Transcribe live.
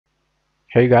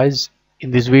Hey guys,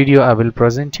 in this video I will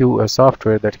present you a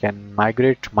software that can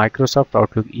migrate Microsoft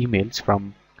Outlook emails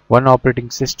from one operating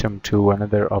system to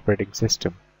another operating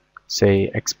system,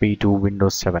 say XP to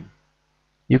Windows 7.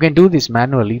 You can do this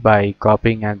manually by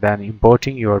copying and then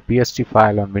importing your PST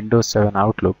file on Windows 7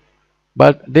 Outlook,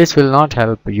 but this will not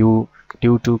help you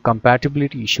due to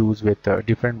compatibility issues with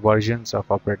different versions of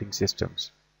operating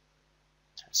systems.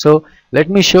 So let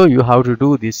me show you how to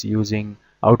do this using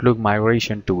Outlook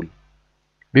migration tool.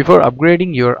 Before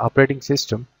upgrading your operating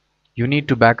system, you need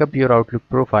to backup your Outlook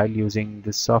profile using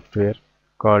this software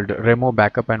called Remo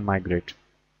Backup and Migrate.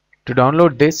 To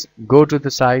download this, go to the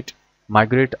site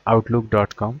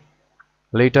migrateoutlook.com.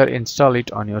 Later install it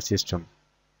on your system.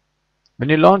 When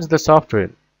you launch the software,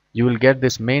 you will get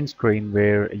this main screen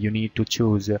where you need to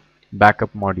choose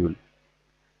Backup module.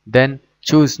 Then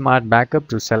choose Smart Backup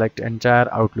to select entire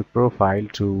Outlook profile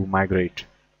to migrate.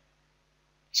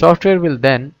 Software will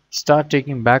then start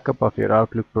taking backup of your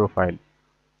Outlook profile.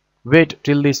 Wait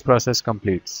till this process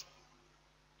completes.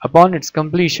 Upon its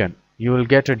completion, you will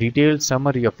get a detailed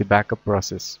summary of the backup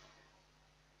process.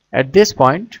 At this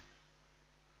point,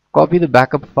 copy the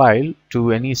backup file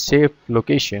to any safe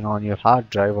location on your hard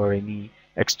drive or any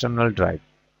external drive.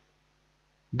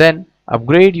 Then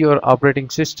upgrade your operating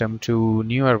system to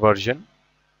newer version.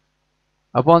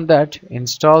 Upon that,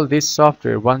 install this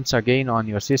software once again on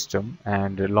your system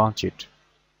and launch it.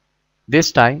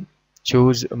 This time,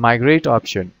 choose Migrate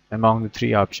option among the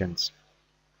three options.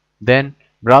 Then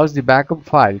browse the backup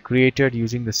file created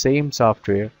using the same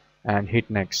software and hit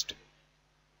Next.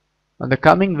 On the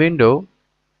coming window,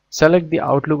 select the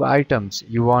Outlook items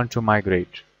you want to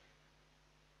migrate.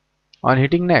 On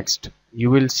hitting Next, you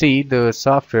will see the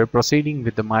software proceeding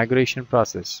with the migration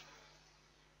process.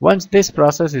 Once this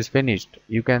process is finished,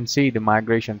 you can see the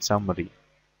migration summary.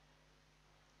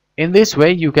 In this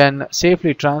way, you can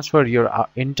safely transfer your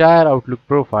entire Outlook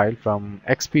profile from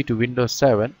XP to Windows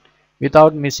 7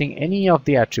 without missing any of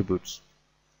the attributes.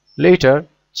 Later,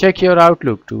 check your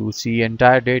Outlook to see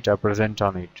entire data present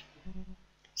on it.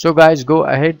 So guys, go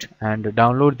ahead and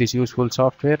download this useful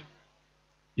software.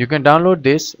 You can download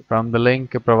this from the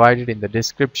link provided in the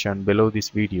description below this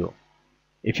video.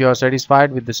 If you are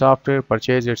satisfied with the software,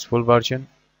 purchase its full version.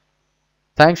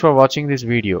 Thanks for watching this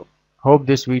video. Hope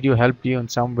this video helped you in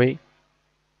some way.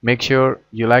 Make sure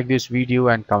you like this video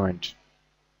and comment.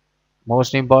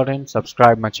 Most important,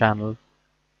 subscribe my channel.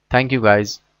 Thank you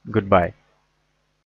guys. Goodbye.